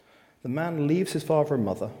The man leaves his father and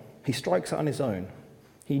mother. He strikes out on his own.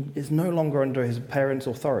 He is no longer under his parents'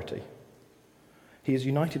 authority. He is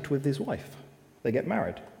united with his wife. They get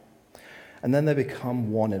married. And then they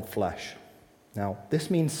become one in flesh. Now, this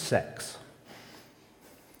means sex.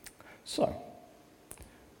 So,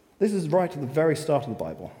 this is right at the very start of the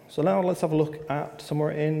Bible. So now let's have a look at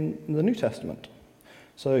somewhere in the New Testament.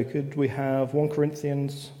 So could we have 1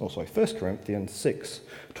 Corinthians 6,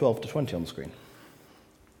 12 to 20 on the screen.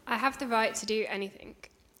 I have the right to do anything,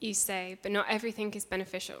 you say, but not everything is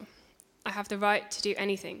beneficial. I have the right to do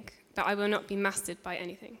anything, but I will not be mastered by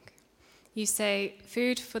anything. You say,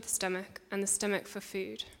 food for the stomach and the stomach for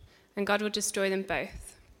food, and God will destroy them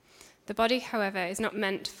both. The body, however, is not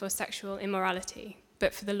meant for sexual immorality,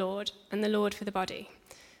 but for the Lord, and the Lord for the body.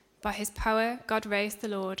 By his power, God raised the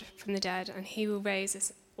Lord from the dead, and he will raise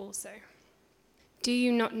us also. Do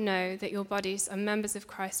you not know that your bodies are members of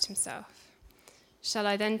Christ himself? Shall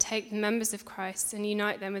I then take the members of Christ and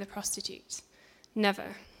unite them with a prostitute?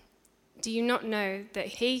 Never. Do you not know that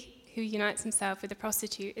he who unites himself with a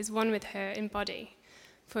prostitute is one with her in body?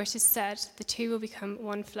 For it is said, the two will become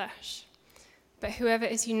one flesh. But whoever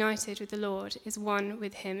is united with the Lord is one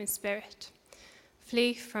with him in spirit.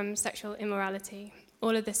 Flee from sexual immorality.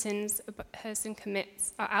 All of the sins a person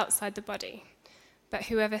commits are outside the body, but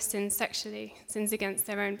whoever sins sexually sins against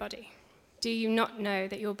their own body. Do you not know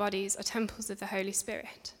that your bodies are temples of the Holy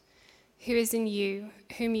Spirit, who is in you,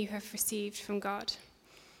 whom you have received from God?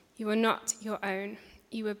 You are not your own.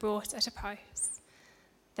 You were bought at a price.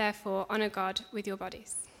 Therefore, honor God with your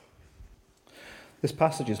bodies. This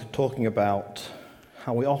passage is talking about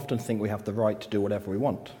how we often think we have the right to do whatever we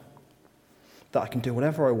want. That I can do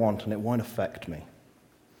whatever I want and it won't affect me.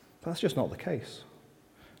 But that's just not the case.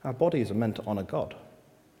 Our bodies are meant to honor God.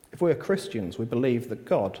 If we are Christians, we believe that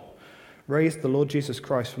God raised the Lord Jesus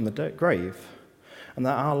Christ from the grave and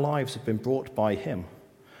that our lives have been brought by him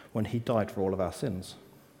when he died for all of our sins.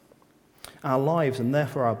 Our lives and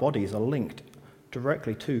therefore our bodies are linked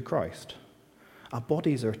directly to Christ. Our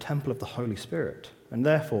bodies are a temple of the Holy Spirit, and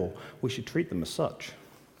therefore we should treat them as such.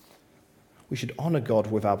 We should honor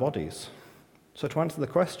God with our bodies. So to answer the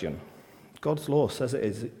question, God's law says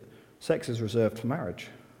sex is reserved for marriage.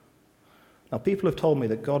 Now people have told me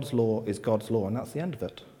that God's law is God's law, and that's the end of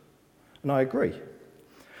it. And I agree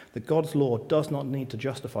that God's law does not need to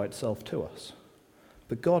justify itself to us.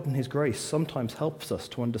 But God in his grace sometimes helps us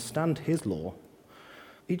to understand his law.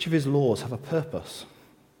 Each of his laws have a purpose,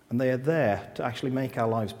 and they are there to actually make our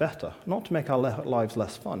lives better. Not to make our lives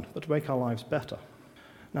less fun, but to make our lives better.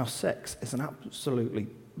 Now, sex is an absolutely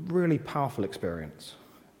really powerful experience.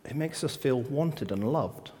 It makes us feel wanted and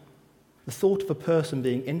loved. The thought of a person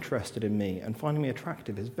being interested in me and finding me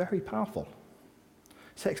attractive is very powerful.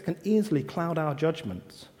 Sex can easily cloud our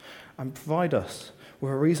judgments and provide us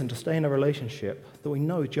with a reason to stay in a relationship that we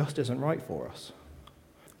know just isn't right for us.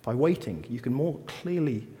 By waiting, you can more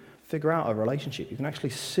clearly figure out a relationship. You can actually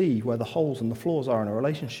see where the holes and the flaws are in a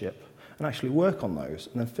relationship and actually work on those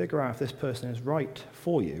and then figure out if this person is right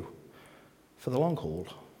for you for the long haul,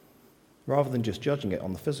 rather than just judging it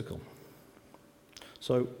on the physical.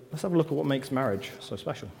 So let's have a look at what makes marriage so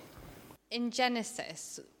special. In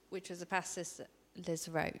Genesis, which was a passage that Liz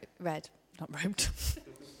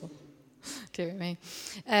dear me.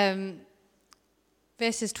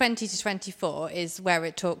 Verses 20 to 24 is where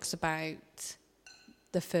it talks about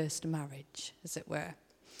the first marriage, as it were.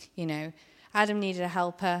 You know, Adam needed a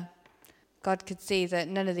helper. God could see that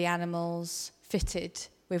none of the animals fitted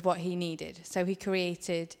with what he needed. So he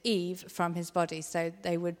created Eve from his body, so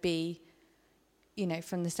they would be, you know,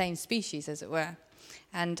 from the same species, as it were.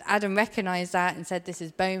 And Adam recognized that and said, this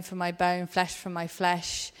is bone from my bone, flesh from my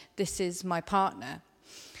flesh. This is my partner.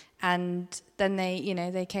 And then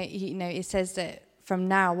it says that from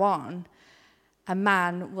now on, a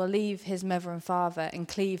man will leave his mother and father and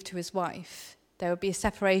cleave to his wife. There will be a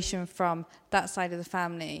separation from that side of the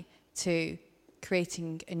family to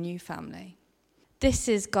creating a new family. This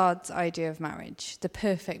is God's idea of marriage, the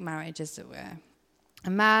perfect marriage, as it were.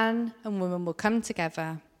 A man and woman will come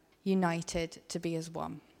together, united to be as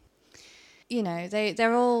one. You know,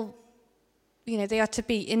 they're all, you know, they are to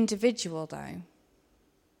be individual, though,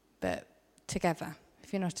 but together,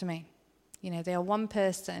 if you know what I mean. You know, they are one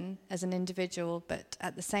person as an individual, but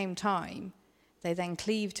at the same time, they then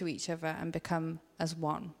cleave to each other and become as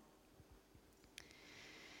one.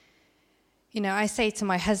 You know, I say to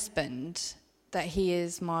my husband that he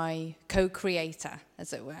is my co-creator,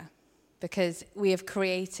 as it were, because we have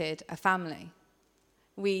created a family.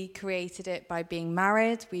 We created it by being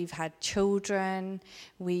married. We've had children.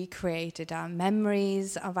 We created our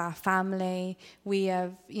memories of our family. We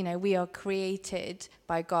are created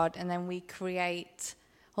by God, and then we create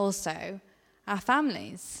also our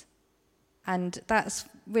families. And that's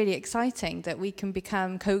really exciting that we can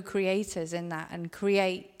become co-creators in that and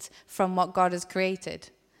create from what God has created.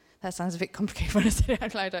 That sounds a bit complicated when I say it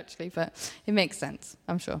out loud, actually, but it makes sense,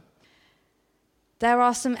 I'm sure. There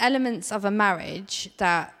are some elements of a marriage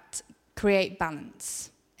that create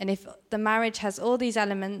balance. And if the marriage has all these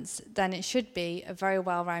elements, then it should be a very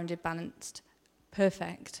well-rounded, balanced,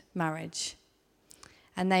 perfect marriage.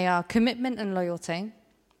 And they are commitment and loyalty,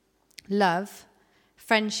 love,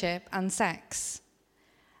 friendship, and sex.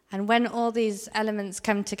 And when all these elements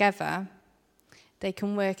come together, they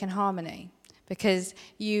can work in harmony because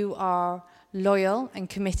you are loyal and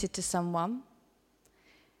committed to someone.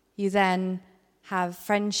 You then have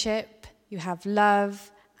friendship, you have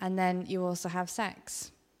love, and then you also have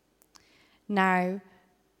sex. Now,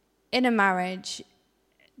 in a marriage,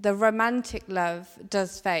 the romantic love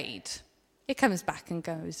does fade. It comes back and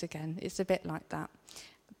goes again. It's a bit like that.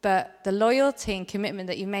 But the loyalty and commitment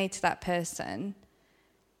that you made to that person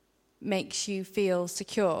makes you feel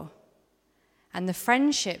secure. And the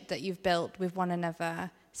friendship that you've built with one another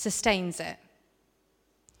sustains it.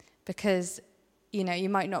 Because, you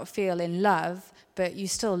might not feel in love, but you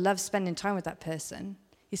still love spending time with that person.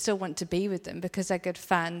 You still want to be with them because they're good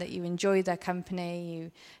fun, that you enjoy their company,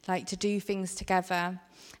 you like to do things together.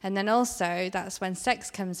 And then also, that's when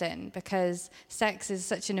sex comes in, because sex is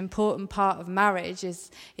such an important part of marriage.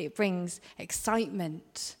 It brings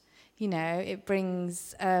excitement, it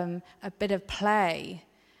brings a bit of play,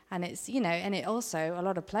 and it's, and it also a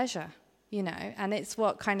lot of pleasure, and it's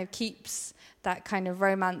what kind of keeps that kind of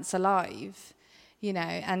romance alive,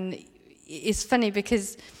 and it's funny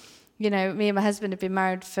because, me and my husband have been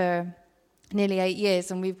married for nearly 8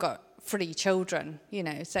 years, and we've got 3 children.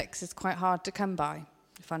 Sex is quite hard to come by,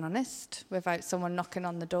 if I'm honest, without someone knocking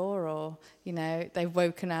on the door or, they've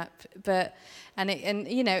woken up. But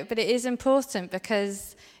it is important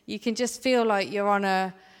because you can just feel like you're on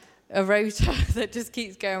a rota that just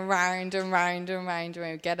keeps going round and round and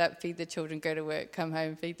round. Get up, feed the children, go to work, come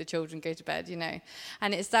home, feed the children, go to bed,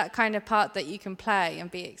 And it's that kind of part that you can play and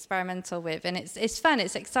be experimental with. And it's fun,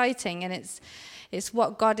 it's exciting, and it's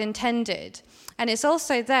what God intended. And it's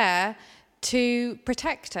also there to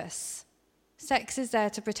protect us. Sex is there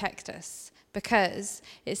to protect us because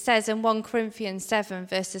it says in 1 Corinthians 7,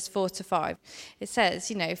 verses 4-5, it says,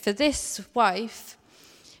 for this wife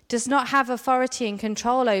does not have authority and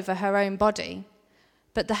control over her own body,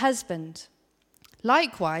 but the husband.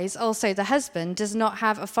 Likewise, also the husband does not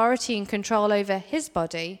have authority and control over his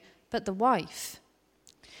body, but the wife.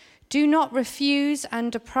 Do not refuse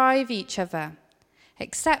and deprive each other,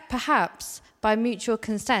 except perhaps by mutual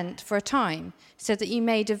consent for a time, so that you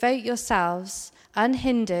may devote yourselves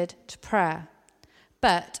unhindered to prayer.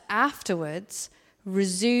 But afterwards,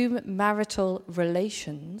 resume marital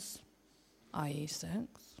relations, i.e. sex,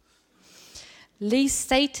 lest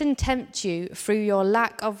Satan tempt you through your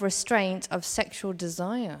lack of restraint of sexual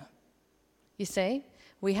desire. You see,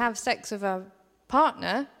 we have sex with our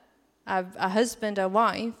partner, our husband, our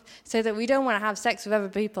wife, so that we don't want to have sex with other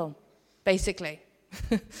people, basically.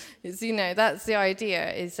 It's, that's the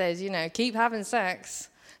idea. It says, keep having sex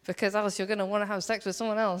because else you're going to want to have sex with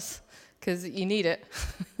someone else because you need it.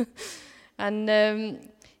 And,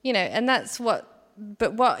 and that's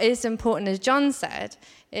but what is important, as John said,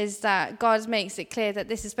 is that God makes it clear that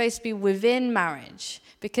this is supposed to be within marriage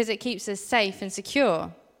because it keeps us safe and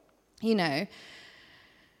secure.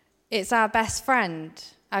 It's our best friend,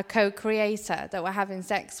 our co-creator that we're having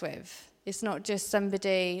sex with. It's not just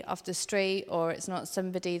somebody off the street, or it's not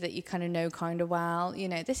somebody that you kind of well.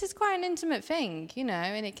 This is quite an intimate thing,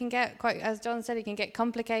 and it can get quite, as John said, it can get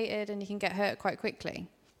complicated and you can get hurt quite quickly.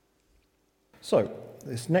 So,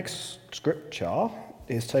 this next scripture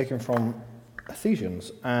is taken from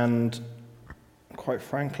Ephesians, and quite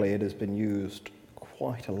frankly, it has been used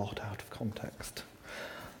quite a lot out of context.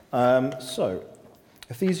 So,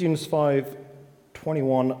 Ephesians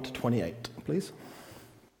 5:21-28, please.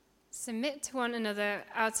 Submit to one another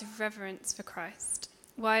out of reverence for Christ.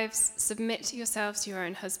 Wives, submit yourselves to your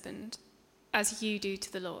own husband, as you do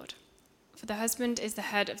to the Lord. For the husband is the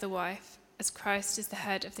head of the wife, as Christ is the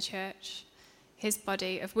head of the church, his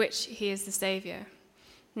body, of which he is the Saviour.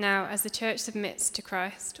 Now, as the church submits to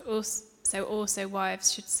Christ, so also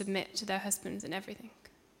wives should submit to their husbands in everything.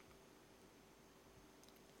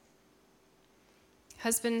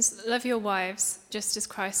 Husbands, love your wives just as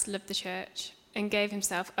Christ loved the church and gave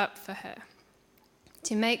himself up for her,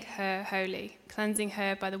 to make her holy, cleansing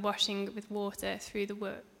her by the washing with water through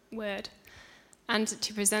the word, and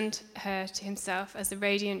to present her to himself as a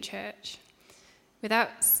radiant church,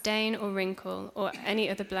 without stain or wrinkle or any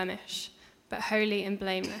other blemish, but holy and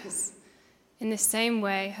blameless. In the same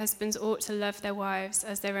way, husbands ought to love their wives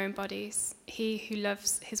as their own bodies. He who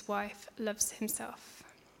loves his wife loves himself.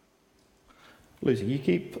 Lucy, you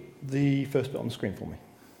keep the first bit on the screen for me.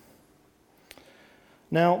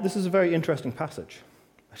 Now, this is a very interesting passage.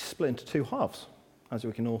 It's split into two halves, as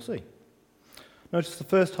we can all see. Notice the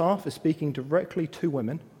first half is speaking directly to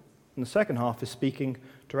women, and the second half is speaking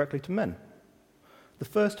directly to men. The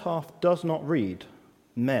first half does not read,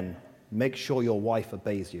 "Men, make sure your wife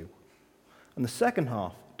obeys you." And the second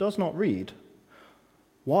half does not read,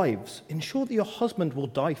 "Wives, ensure that your husband will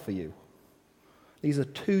die for you." These are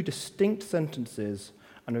two distinct sentences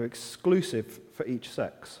and are exclusive for each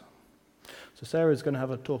sex. So Sarah is going to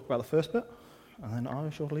have a talk about the first bit, and then I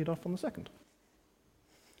shall lead off on the second.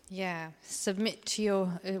 Yeah, submit to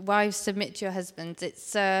your wives, submit to your husbands.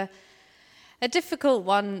 It's a difficult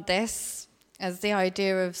one, this, as the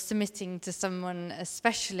idea of submitting to someone,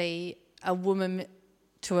 especially a woman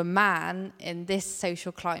to a man in this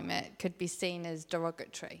social climate, could be seen as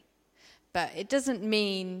derogatory. But it doesn't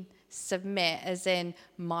mean submit as in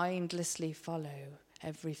mindlessly follow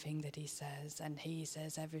everything that he says, and he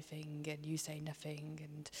says everything and you say nothing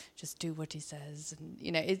and just do what he says.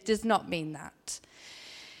 And it does not mean that.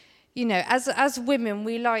 As women,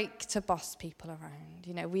 we like to boss people around.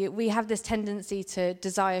 We have this tendency to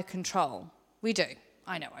desire control. We do.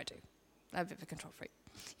 I know I do. I'm a bit of a control freak.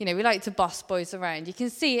 We like to boss boys around. You can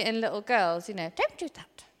see it in little girls, don't do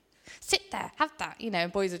that. Sit there, have that.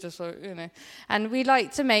 Boys are just like, And we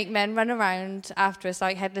like to make men run around after us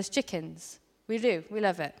like headless chickens. We do. We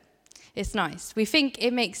love it. It's nice. We think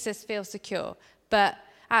it makes us feel secure. But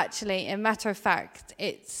actually, in matter of fact,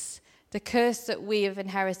 it's the curse that we have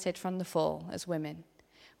inherited from the fall as women.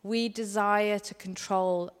 We desire to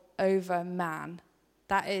control over man.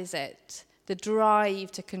 That is it. The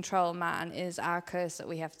drive to control man is our curse that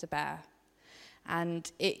we have to bear. And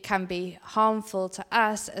it can be harmful to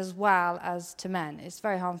us as well as to men. It's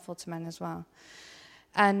very harmful to men as well.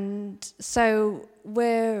 And so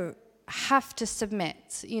we have to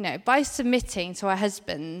submit. By submitting to our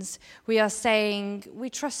husbands, we are saying, we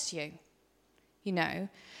trust you.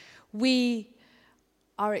 We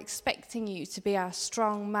are expecting you to be our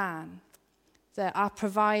strong man, our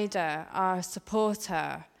provider, our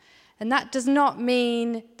supporter. And that does not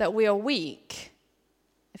mean that we are weak.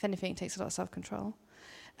 If anything, it takes a lot of self-control.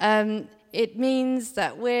 It means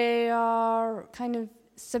that we are kind of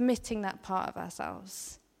submitting that part of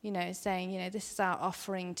ourselves, saying, this is our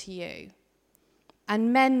offering to you.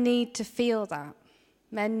 And men need to feel that.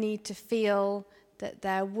 Men need to feel that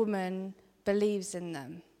their woman believes in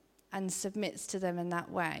them and submits to them in that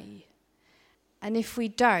way. And if we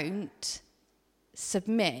don't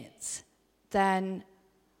submit, then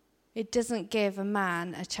it doesn't give a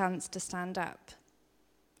man a chance to stand up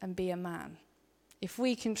and be a man. If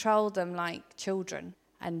we control them like children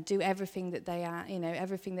and do everything that they are,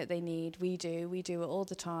 everything that they need, we do it all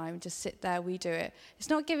the time, just sit there, we do it. It's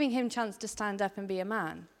not giving him a chance to stand up and be a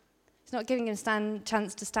man. It's not giving him a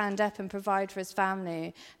chance to stand up and provide for his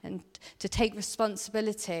family and to take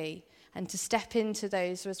responsibility and to step into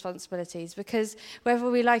those responsibilities. Because whether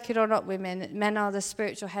we like it or not, men are the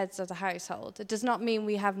spiritual heads of the household. It does not mean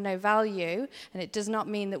we have no value, and it does not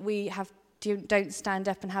mean that we don't stand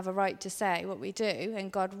up and have a right to say what we do,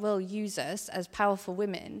 and God will use us as powerful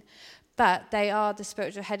women, but they are the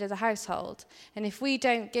spiritual head of the household. And if we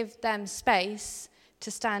don't give them space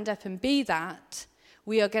to stand up and be that,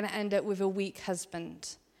 we are going to end up with a weak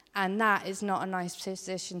husband, and that is not a nice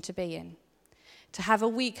position to be in. To have a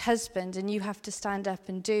weak husband and you have to stand up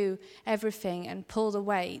and do everything and pull the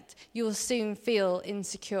weight, you will soon feel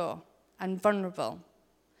insecure and vulnerable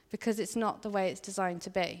because it's not the way it's designed to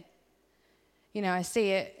be. I see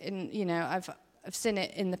it in, I've seen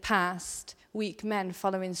it in the past, weak men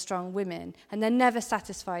following strong women, and they're never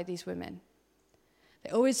satisfied, these women. They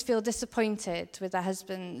always feel disappointed with their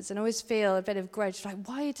husbands and always feel a bit of grudge, like,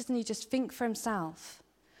 why doesn't he just think for himself?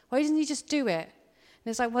 Why doesn't he just do it? And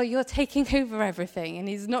it's like, well, you're taking over everything, and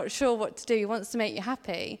he's not sure what to do. He wants to make you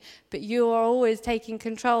happy, but you are always taking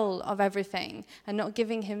control of everything and not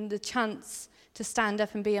giving him the chance to stand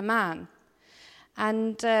up and be a man.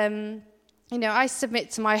 And I submit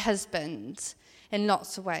to my husband in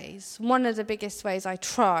lots of ways. One of the biggest ways I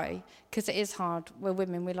try, because it is hard, we're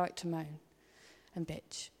women, we like to moan and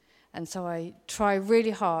bitch. And so I try really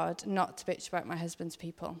hard not to bitch about my husband's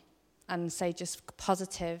people and say just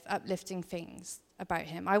positive, uplifting things about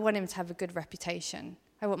him. I want him to have a good reputation.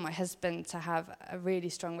 I want my husband to have a really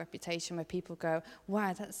strong reputation where people go,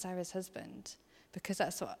 wow, that's Sarah's husband, because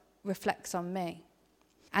that's what reflects on me.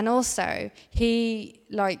 And also, he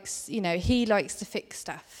likes to fix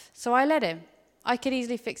stuff. So I let him. I could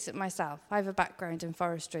easily fix it myself. I have a background in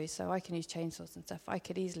forestry, so I can use chainsaws and stuff. I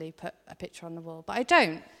could easily put a picture on the wall, but I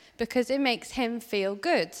don't, because it makes him feel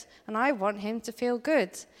good, and I want him to feel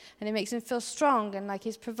good, and it makes him feel strong and like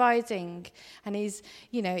he's providing, and he's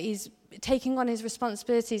taking on his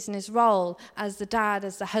responsibilities and his role as the dad,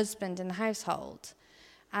 as the husband in the household.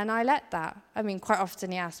 And I let that. I mean, quite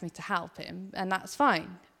often he asks me to help him, and that's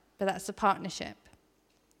fine, but that's a partnership.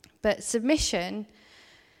 But submission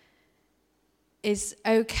is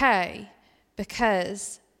okay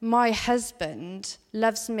because my husband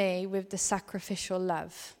loves me with the sacrificial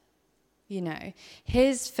love.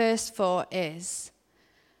 His first thought is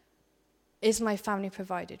my family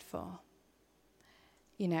provided for?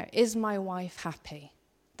 Is my wife happy?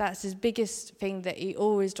 That's his biggest thing that he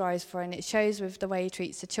always drives for, and it shows with the way he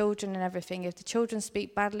treats the children and everything. If the children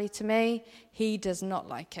speak badly to me, he does not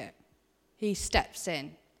like it. He steps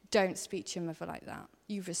in. Don't speak to your mother like that.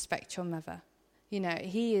 You respect your mother.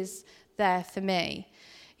 He is there for me.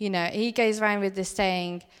 He goes around with this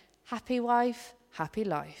saying, happy wife, happy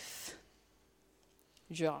life.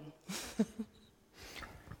 John. I'm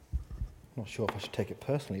not sure if I should take it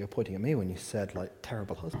personally. You're pointing at me when you said,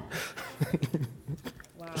 terrible husband.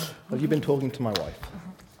 Wow. Have you been talking to my wife?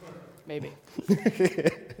 Maybe.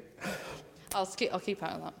 I'll keep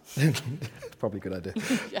out of that. Probably a good idea.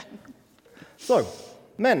 Yeah. So,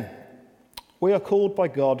 men, we are called by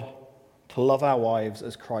God to love our wives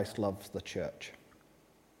as Christ loves the church.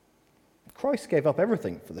 Christ gave up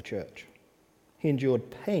everything for the church. He endured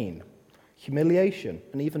pain, humiliation,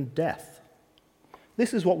 and even death.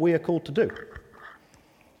 This is what we are called to do.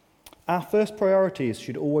 Our first priorities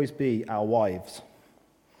should always be our wives.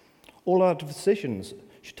 All our decisions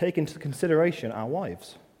should take into consideration our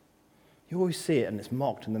wives. You always see it, and it's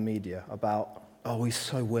mocked in the media about, oh, he's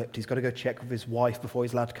so whipped, he's got to go check with his wife before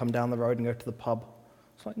he's allowed to come down the road and go to the pub.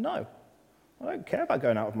 It's like, no, I don't care about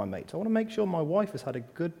going out with my mates. I want to make sure my wife has had a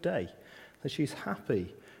good day, that she's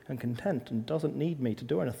happy and content and doesn't need me to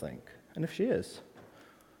do anything. And if she is,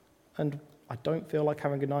 and I don't feel like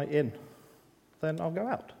having a night in, then I'll go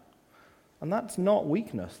out. And that's not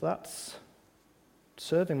weakness, that's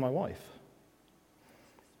serving my wife.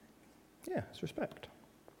 Yeah, it's respect.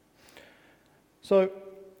 So,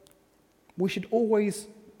 we should always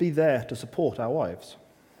be there to support our wives,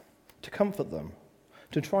 to comfort them,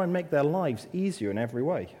 to try and make their lives easier in every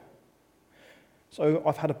way. So,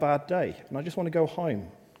 I've had a bad day, and I just want to go home,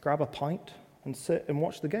 grab a pint, and sit and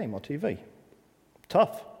watch the game on TV.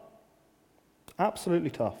 Tough. Absolutely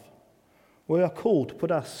tough. We are called to put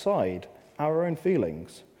aside our own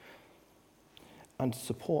feelings and to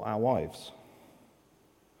support our wives.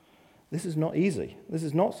 This is not easy. This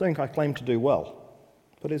is not something I claim to do well,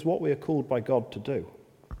 but it's what we are called by God to do.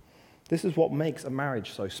 This is what makes a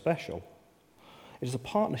marriage so special. It is a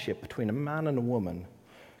partnership between a man and a woman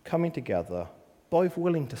coming together, both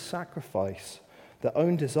willing to sacrifice their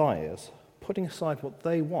own desires, putting aside what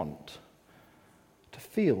they want, to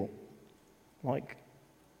feel like,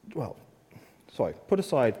 put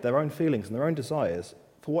aside their own feelings and their own desires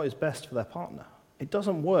for what is best for their partner. It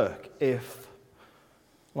doesn't work if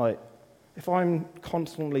I'm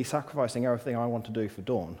constantly sacrificing everything I want to do for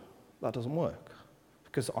Dawn. That doesn't work,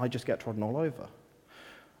 because I just get trodden all over.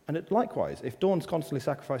 And likewise, if Dawn's constantly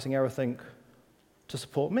sacrificing everything to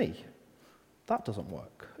support me, that doesn't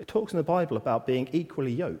work. It talks in the Bible about being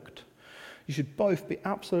equally yoked. You should both be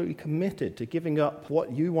absolutely committed to giving up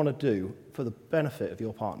what you want to do for the benefit of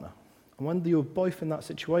your partner. And when you're both in that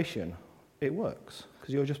situation, it works,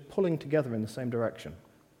 because you're just pulling together in the same direction.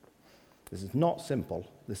 This is not simple,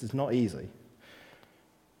 this is not easy,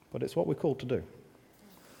 but it's what we're called to do.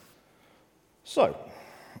 So,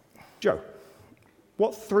 Joe,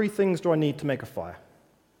 what 3 things do I need to make a fire?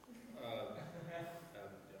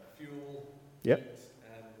 Fuel, Yep. heat,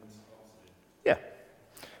 and oxygen. Yeah.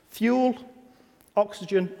 Fuel,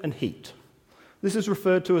 oxygen, and heat. This is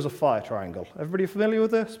referred to as a fire triangle. Everybody familiar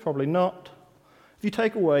with this? Probably not. If you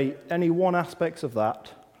take away any one aspect of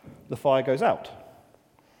that, the fire goes out.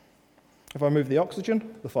 If I remove the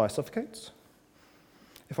oxygen, the fire suffocates.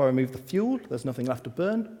 If I remove the fuel, there's nothing left to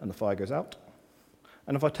burn, and the fire goes out.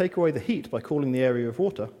 And if I take away the heat by cooling the area with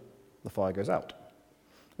water, the fire goes out.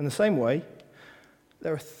 In the same way,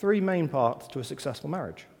 there are 3 main parts to a successful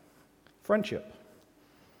marriage. Friendship.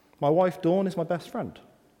 My wife, Dawn, is my best friend.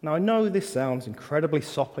 Now, I know this sounds incredibly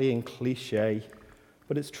soppy and cliche,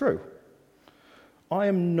 but it's true. I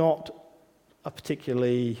am not a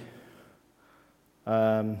particularly,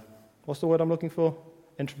 what's the word I'm looking for?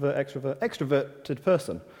 Introvert, extrovert, extroverted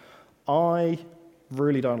person. I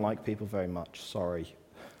really don't like people very much, sorry.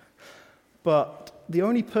 But the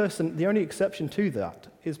only exception to that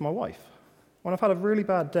is my wife. When I've had a really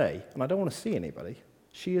bad day and I don't want to see anybody,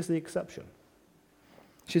 she is the exception.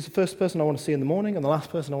 She's the first person I want to see in the morning and the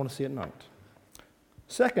last person I want to see at night.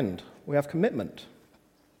 Second, we have commitment.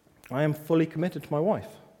 I am fully committed to my wife.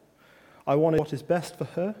 I want what is best for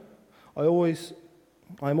her.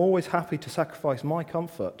 I'm always happy to sacrifice my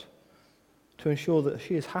comfort to ensure that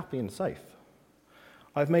she is happy and safe.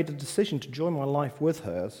 I've made a decision to join my life with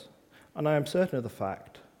hers, and I am certain of the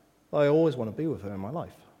fact that I always want to be with her in my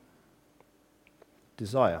life.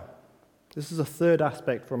 Desire. This is a third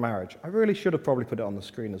aspect for marriage. I really should have probably put it on the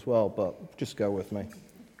screen as well, but just go with me.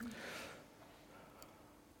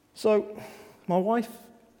 So, my wife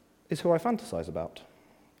is who I fantasize about.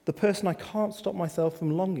 The person I can't stop myself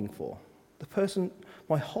from longing for. The person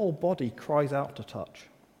my whole body cries out to touch.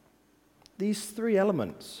 These three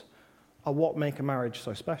elements are what make a marriage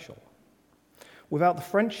so special. Without the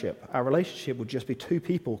friendship, our relationship would just be two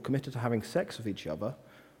people committed to having sex with each other,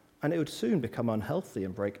 and it would soon become unhealthy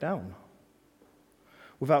and break down.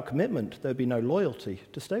 Without commitment, there would be no loyalty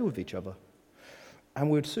to stay with each other, and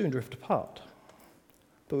we would soon drift apart.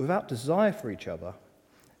 But without desire for each other,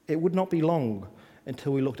 it would not be long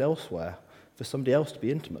until we looked elsewhere for somebody else to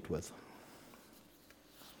be intimate with.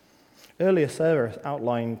 Earlier, Sarah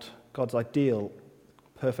outlined God's ideal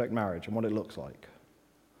perfect marriage and what it looks like.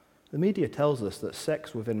 The media tells us that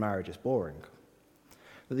sex within marriage is boring,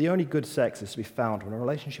 that the only good sex is to be found when a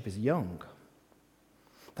relationship is young,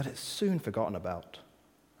 that it's soon forgotten about,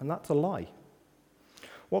 and that's a lie.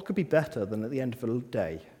 What could be better than at the end of a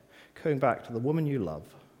day, going back to the woman you love,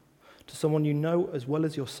 to someone you know as well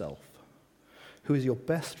as yourself, who is your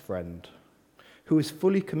best friend, who is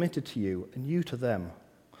fully committed to you and you to them,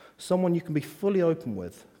 someone you can be fully open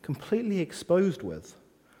with, completely exposed with,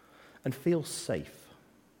 and feel safe.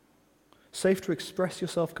 Safe to express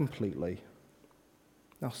yourself completely.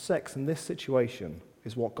 Now, sex in this situation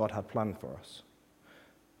is what God had planned for us.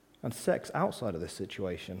 And sex outside of this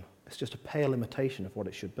situation is just a pale imitation of what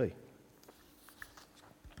it should be.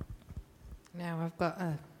 Now I've got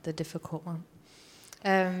the difficult one.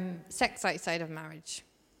 Sex outside of marriage.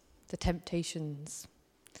 The temptations.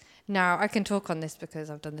 Now, I can talk on this because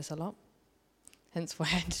I've done this a lot. Hence why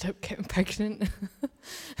I ended up getting pregnant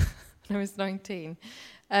when I was 19.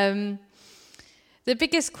 The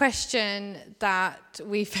biggest question that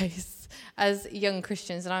we face as young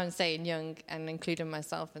Christians, and I'm saying young and including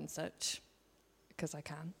myself and such, because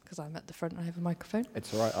I'm at the front and I have a microphone.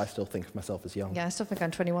 It's all right, I still think of myself as young. Yeah, I still think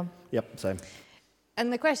I'm 21. Yep, same.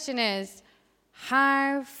 And the question is,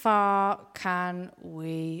 how far can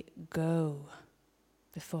we go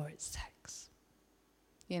before it's sex?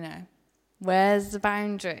 You know, where's the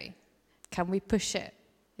boundary? Can we push it?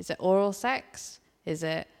 Is it oral sex? Is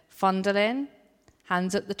it fondling?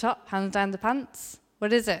 Hands up the top, hands down the pants?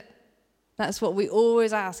 What is it? That's what we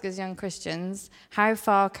always ask as young Christians. How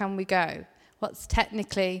far can we go? What's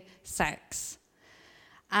technically sex?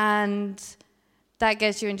 And that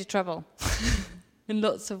gets you into trouble in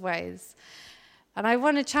lots of ways. And I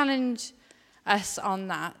want to challenge us on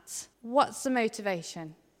that. What's the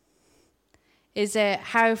motivation? Is it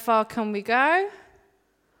how far can we go?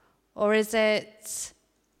 Or is it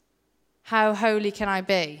how holy can I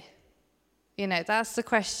be? You know, that's the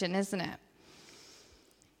question, isn't it?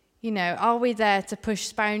 You know, are we there to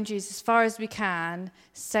push boundaries as far as we can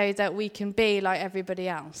so that we can be like everybody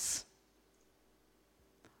else?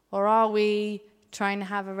 Or are we trying to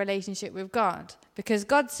have a relationship with God? Because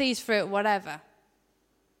God sees through it whatever.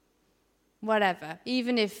 Whatever.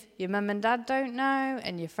 Even if your mum and dad don't know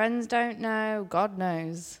and your friends don't know, God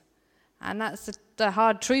knows. And that's the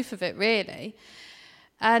hard truth of it, really.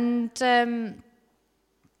 And,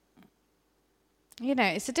 you know,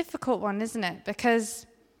 it's a difficult one, isn't it? Because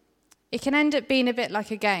it can end up being a bit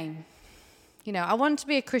like a game. You know, I want to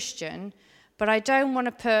be a Christian, but I don't want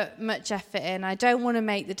to put much effort in. I don't want to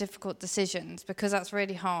make the difficult decisions because that's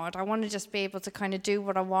really hard. I want to just be able to kind of do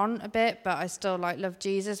what I want a bit, but I still love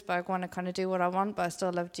Jesus, but I want to kind of do what I want, but I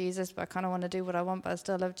still love Jesus, but I kind of want to do what I want, but I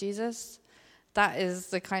still love Jesus. That is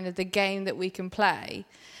the kind of the game that we can play.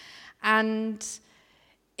 And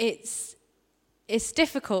it's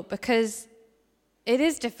difficult because it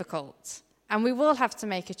is difficult. And we will have to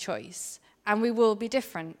make a choice. And we will be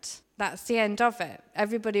different. That's the end of it.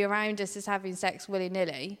 Everybody around us is having sex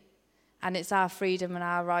willy-nilly. and it's our freedom and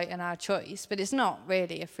our right and our choice, but it's not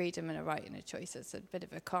really a freedom and a right and a choice. It's a bit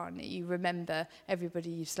of a con. You remember everybody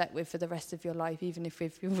you've slept with for the rest of your life, even if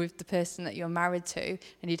you're with the person that you're married to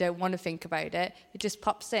and you don't want to think about it, it just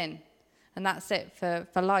pops in. And that's it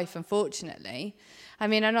for life, unfortunately. I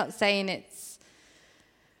mean, I'm not saying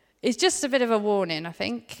it's just a bit of a warning, I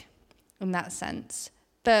think, in that sense.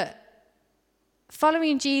 But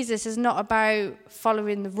following Jesus is not about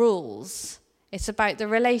following the rules. It's about the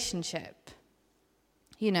relationship.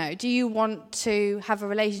 You know, do you want to have a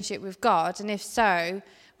relationship with God? And if so,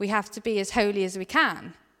 we have to be as holy as we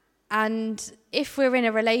can. And if we're in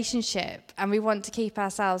a relationship and we want to keep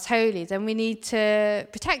ourselves holy, then we need to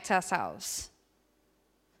protect ourselves.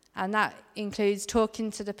 And that includes talking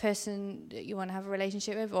to the person that you want to have a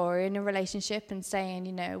relationship with, or in a relationship, and saying,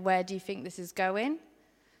 you know, where do you think this is going?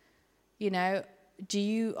 You know,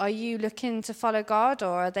 are you looking to follow God,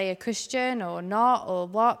 or are they a Christian or not, or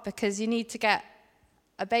what? Because you need to get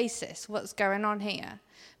a basis. What's going on here?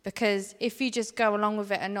 Because if you just go along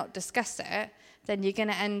with it and not discuss it, then you're going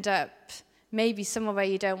to end up maybe somewhere where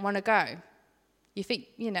you don't want to go. You think,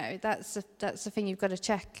 you know, that's the thing you've got to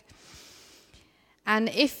check. And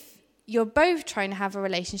if you're both trying to have a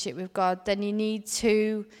relationship with God, then you need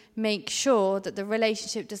to make sure that the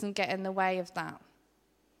relationship doesn't get in the way of that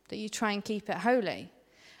you try and keep it holy.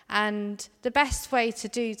 And the best way to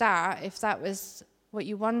do that, if that was what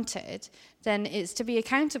you wanted, then it's to be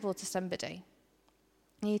accountable to somebody.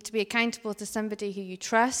 You need to be accountable to somebody who you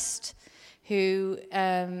trust, who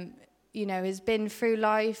has been through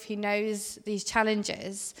life, who knows these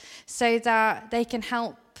challenges, so that they can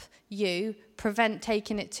help you prevent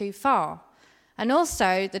taking it too far. And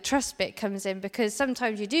also the trust bit comes in, because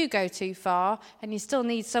sometimes you do go too far and you still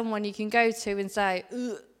need someone you can go to and say,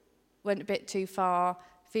 went a bit too far,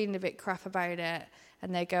 feeling a bit crap about it.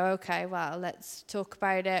 And they go, okay, well, let's talk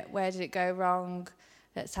about it. Where did it go wrong?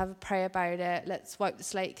 Let's have a pray about it. Let's wipe the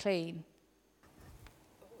slate clean.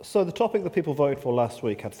 So the topic that people voted for last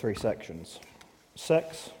week had 3 sections: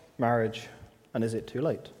 sex, marriage, and is it too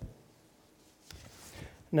late?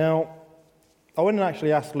 Now, I went and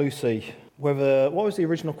actually asked Lucy what was the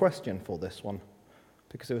original question for this one,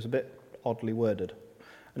 because it was a bit oddly worded.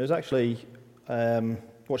 And it was actually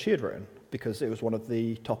what she had written, because it was one of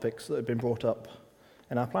the topics that had been brought up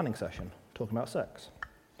in our planning session, talking about sex.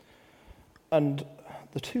 And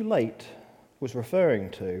the too late was referring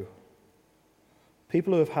to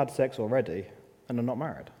people who have had sex already and are not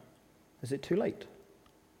married. Is it too late?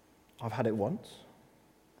 I've had it once.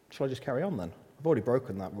 Shall I just carry on then? I've already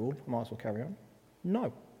broken that rule. I might as well carry on.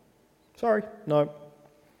 No. Sorry, no.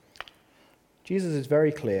 Jesus is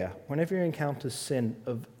very clear. Whenever he encounters sin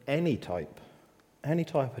of any type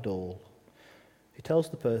at all, he tells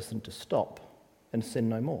the person to stop and sin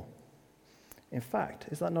no more. In fact,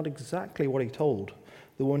 is that not exactly what he told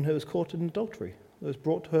the woman who was caught in adultery, that was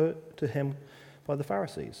brought to him by the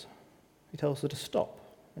Pharisees? He tells her to stop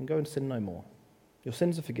and go and sin no more. Your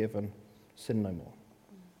sins are forgiven, sin no more.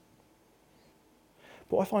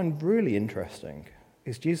 But what I find really interesting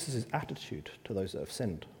is Jesus' attitude to those that have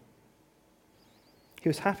sinned. He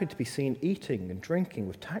was happy to be seen eating and drinking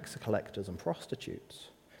with tax collectors and prostitutes,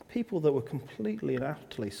 people that were completely and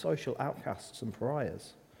utterly social outcasts and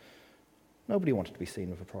pariahs. Nobody wanted to be seen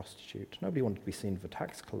with a prostitute. Nobody wanted to be seen with a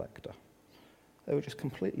tax collector. They were just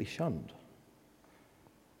completely shunned.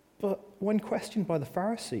 But when questioned by the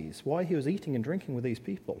Pharisees why he was eating and drinking with these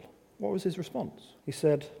people, what was his response? He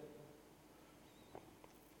said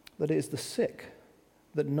that it is the sick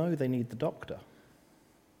that know they need the doctor,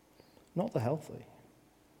 not the healthy.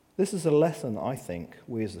 This is a lesson I think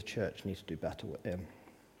we as the church need to do better in.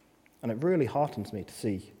 And it really heartens me to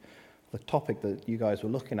see the topic that you guys were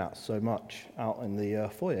looking at so much out in the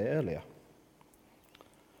foyer earlier.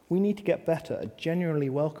 We need to get better at genuinely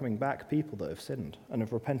welcoming back people that have sinned and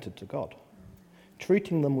have repented to God,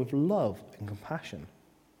 treating them with love and compassion.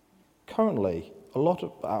 Currently, a lot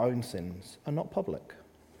of our own sins are not public,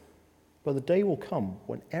 but the day will come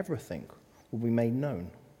when everything will be made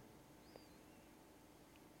known.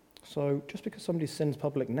 So just because somebody's sin's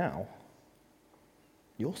public now,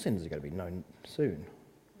 your sins are going to be known soon.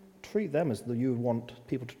 Treat them as you would want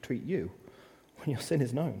people to treat you when your sin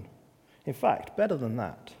is known. In fact, better than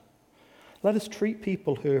that, let us treat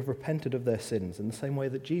people who have repented of their sins in the same way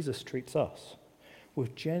that Jesus treats us,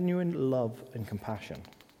 with genuine love and compassion.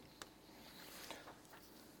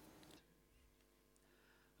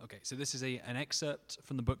 Okay, so this is an excerpt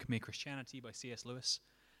from the book Mere Christianity by C.S. Lewis.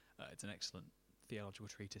 It's an excellent theological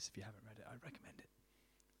treatise. If you haven't read it, I recommend it.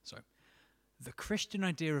 So, the Christian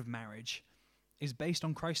idea of marriage is based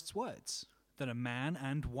on Christ's words, that a man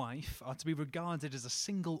and wife are to be regarded as a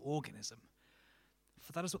single organism.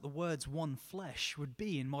 For that is what the words one flesh would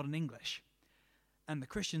be in modern English. And the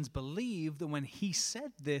Christians believe that when he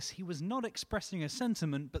said this, he was not expressing a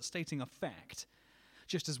sentiment but stating a fact.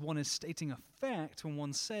 Just as one is stating a fact when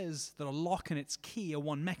one says that a lock and its key are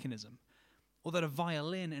one mechanism, or that a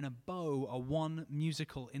violin and a bow are one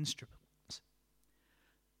musical instrument.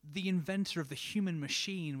 The inventor of the human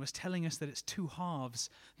machine was telling us that its two halves,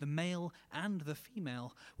 the male and the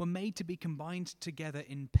female, were made to be combined together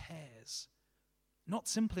in pairs. Not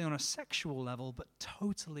simply on a sexual level, but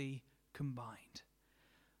totally combined.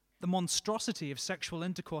 The monstrosity of sexual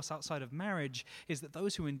intercourse outside of marriage is that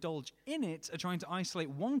those who indulge in it are trying to isolate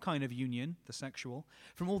one kind of union, the sexual,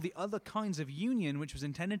 from all the other kinds of union which was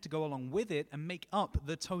intended to go along with it and make up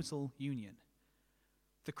the total union.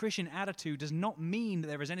 The Christian attitude does not mean that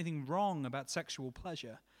there is anything wrong about sexual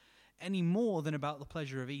pleasure, any more than about the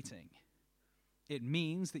pleasure of eating. It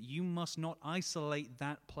means that you must not isolate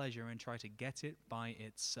that pleasure and try to get it by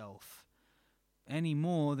itself, any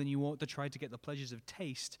more than you ought to try to get the pleasures of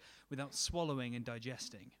taste without swallowing and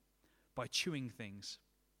digesting, by chewing things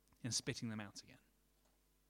and spitting them out again.